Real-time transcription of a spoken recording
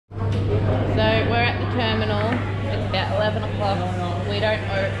11 o'clock. We don't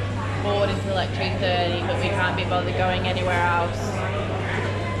board until like 2:30, but we can't be bothered going anywhere else.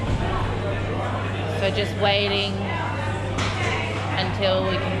 So just waiting until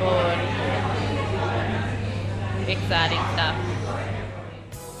we can board. Exciting stuff.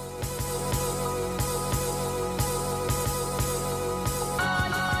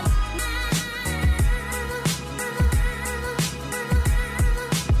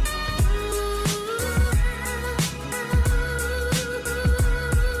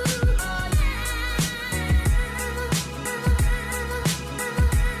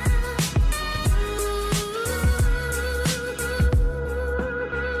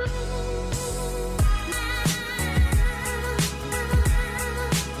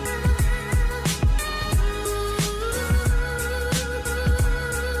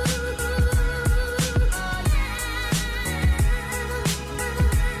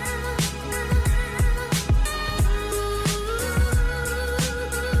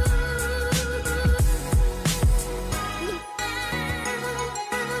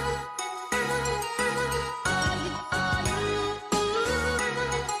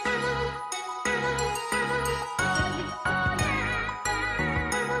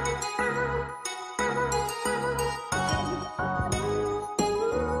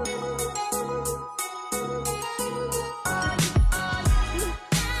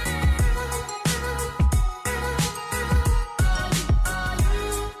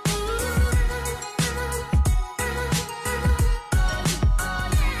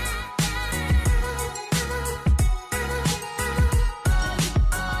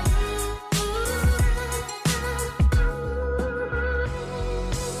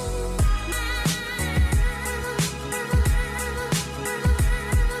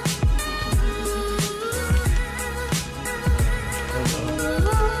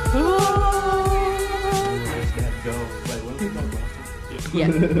 Yeah.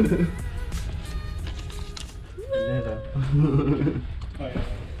 Never.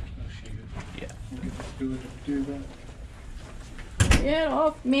 Yeah. Do that. Get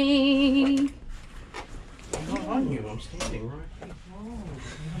off me. I'm not on you, I'm standing right.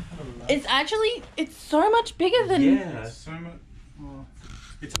 It's so much bigger than... Yeah. So much. Oh,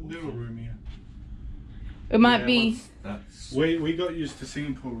 it's a little room here. It might be... That's... We got used to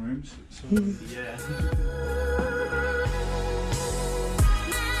Singapore rooms. So. Yeah.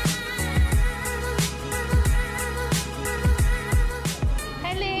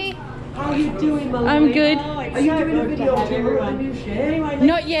 How are you doing, my I'm lovely? good. Are you doing a video of the new share?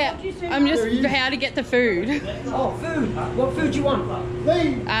 Not yet. I'm just how to get the food. Oh, food. What food do you want?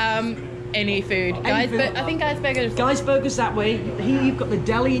 Any food. Guys, food. but I think Guys Burgers. Guys Burgers that way. Here you've got the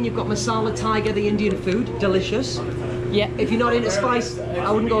deli and you've got masala tiger, the Indian food. Delicious. Yeah. If you're not into spice,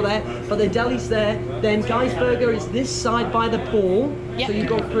 I wouldn't go there. But the deli's there. Then Guys Burger is this side by the pool. Yep. So you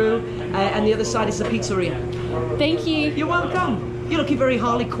go through, and the other side is the pizzeria. Thank you. You're welcome. You're looking very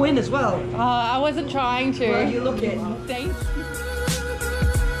Harley Quinn as well. I wasn't trying to. Well, you're looking. Thank you.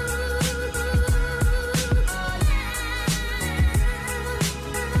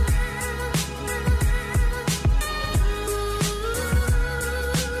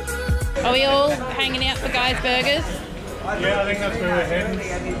 Are we all hanging out for Guys Burgers? Yeah, I think that's where we're heading.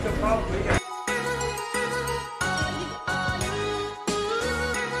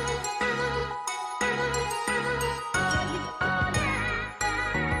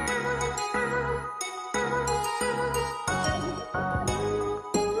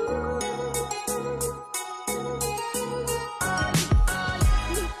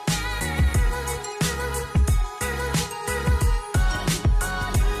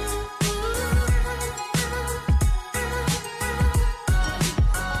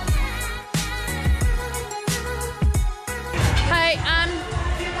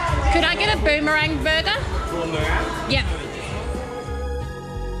 Could I get a boomerang burger? Boomerang? Yep.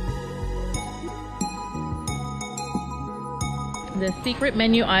 The secret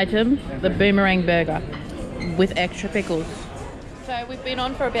menu item, the boomerang burger with extra pickles. So we've been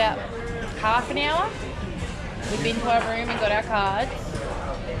on for about half an hour. We've been to our room and got our cards.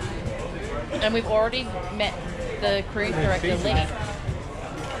 And we've already met the cruise director, Lee.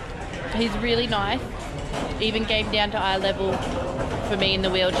 He's really nice. Even came down to eye level for me in the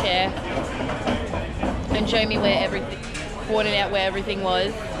wheelchair and showed me where everything, pointed out where everything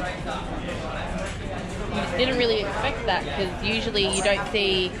was. You didn't really expect that because usually you don't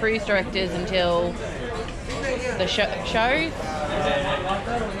see cruise directors until the shows,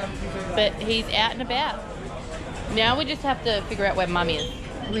 but he's out and about. Now we just have to figure out where Mum is.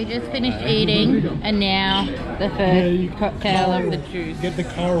 We just finished eating and now the first cocktail of the juice. Get the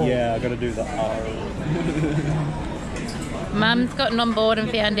coral. Yeah, I gotta do the R. Mum's gotten on board and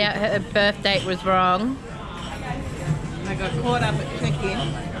found out her birth date was wrong. I got caught up at check-in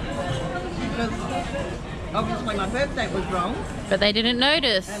because obviously my birth date was wrong, But they didn't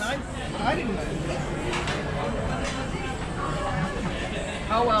notice. and I didn't know.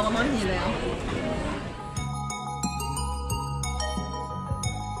 Oh well, I'm on here now.